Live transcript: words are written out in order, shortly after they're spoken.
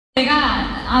제가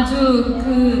아주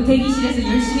그 대기실에서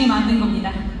열심히 만든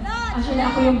겁니다. Actually,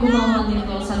 ako yung gumawa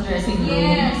nito sa dressing room.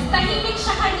 Yes, tahimik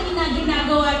siya kanina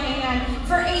ginagawa niya yan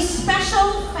for a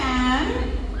special fan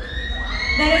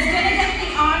that is gonna get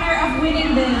the honor of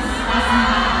winning this.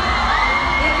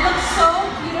 It looks so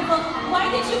beautiful. Why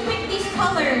did you pick these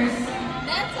colors?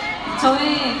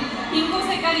 저의 빙고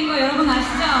색깔인 거 여러분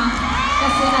아시죠?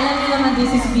 Kasi alam niyo naman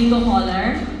this is bingo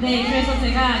color. 네, 그래서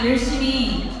제가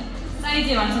열심히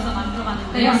사이즈에 맞춰서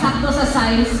만들어봤는데요. Kaya sakto sa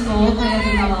size ko, kaya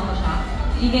ginawa ko siya.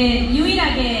 이게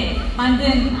유일하게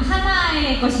만든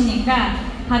하나의 것이니까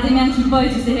받으면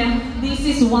기뻐해주세요. This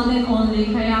is one and only,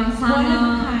 kaya One of a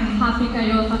sana kind. happy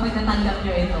kayo kapag natanggap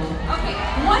niyo ito. Okay,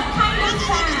 what kind of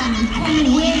fan can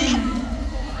win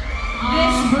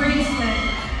this bracelet?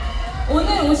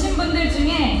 오늘 오신 분들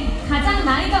중에 가장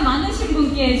나이가 많으신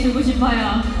분께 주고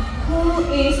싶어요. Who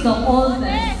is the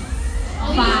oldest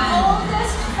The fan?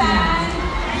 oldest fan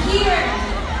here.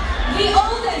 The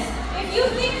oldest. If you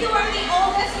think you are the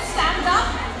oldest, stand up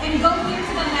and go here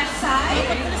to the left side.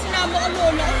 Please.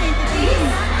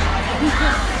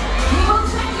 We will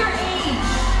check your age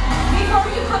before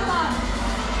you come up.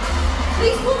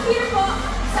 Please move here po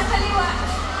sa kaliwa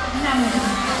namin.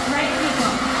 Right here po.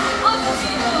 혹시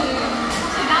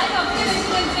나이가 어떻게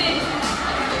되시는지.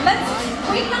 Let's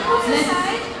wait lang po sa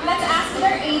side. Let's ask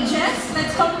their ages.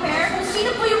 Let's compare kung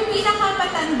sino po yung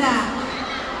pinakamatanda.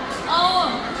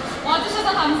 와주셔서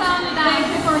감사합니다. Thank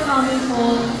you for coming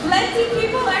po. Plenty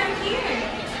people are here.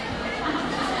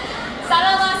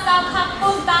 사랑하사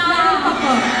팝뽕다. Meron pa po.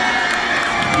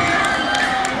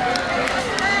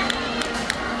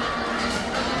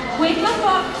 Wait lang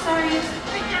po. Sorry.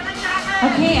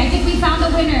 Okay, I think we found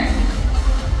the winner.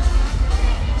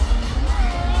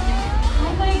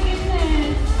 Oh my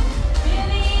goodness.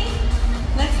 Really?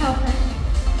 Let's help her.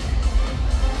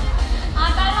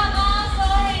 딸랑아,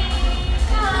 sorry.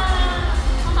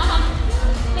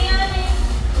 미안해.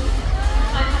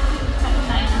 같은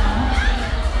나이구나.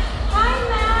 Hi,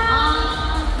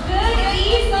 ma'am. Good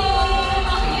evening.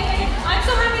 I'm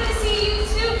so happy to see you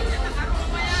too.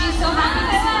 She's so happy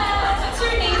to see you. What's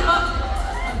your name?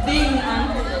 Bing.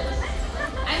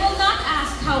 I will not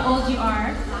ask how old you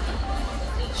are.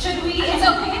 Should we? It's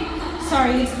okay.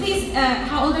 Sorry. Please.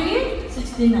 How old are you?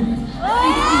 69.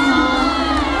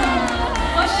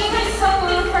 Well, she has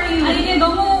something for you. 아니 이게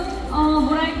너무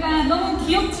뭐랄까 너무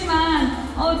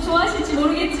귀엽지만 좋아하실지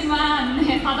모르겠지만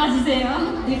네,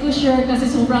 받아주세요. Hindi ko sure kasi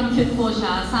sobrang cute po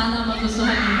siya. Sana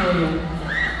magustuhan niyo po yun.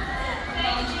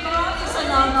 Thank you.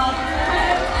 Salamat.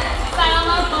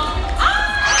 Salamat po.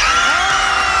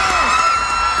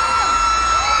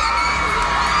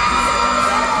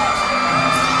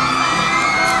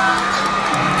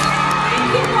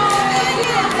 Thank you, Paul. Thank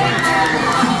you. Thank you.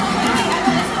 Okay, I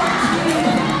will escort you.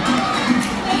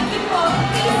 Thank you, Paul.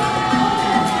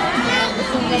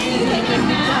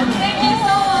 Thank you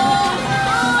so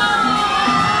much.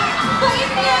 Wait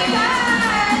there,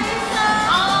 guys.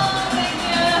 Thank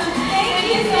you. Thank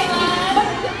you. Thank you.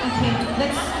 Okay,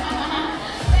 let's.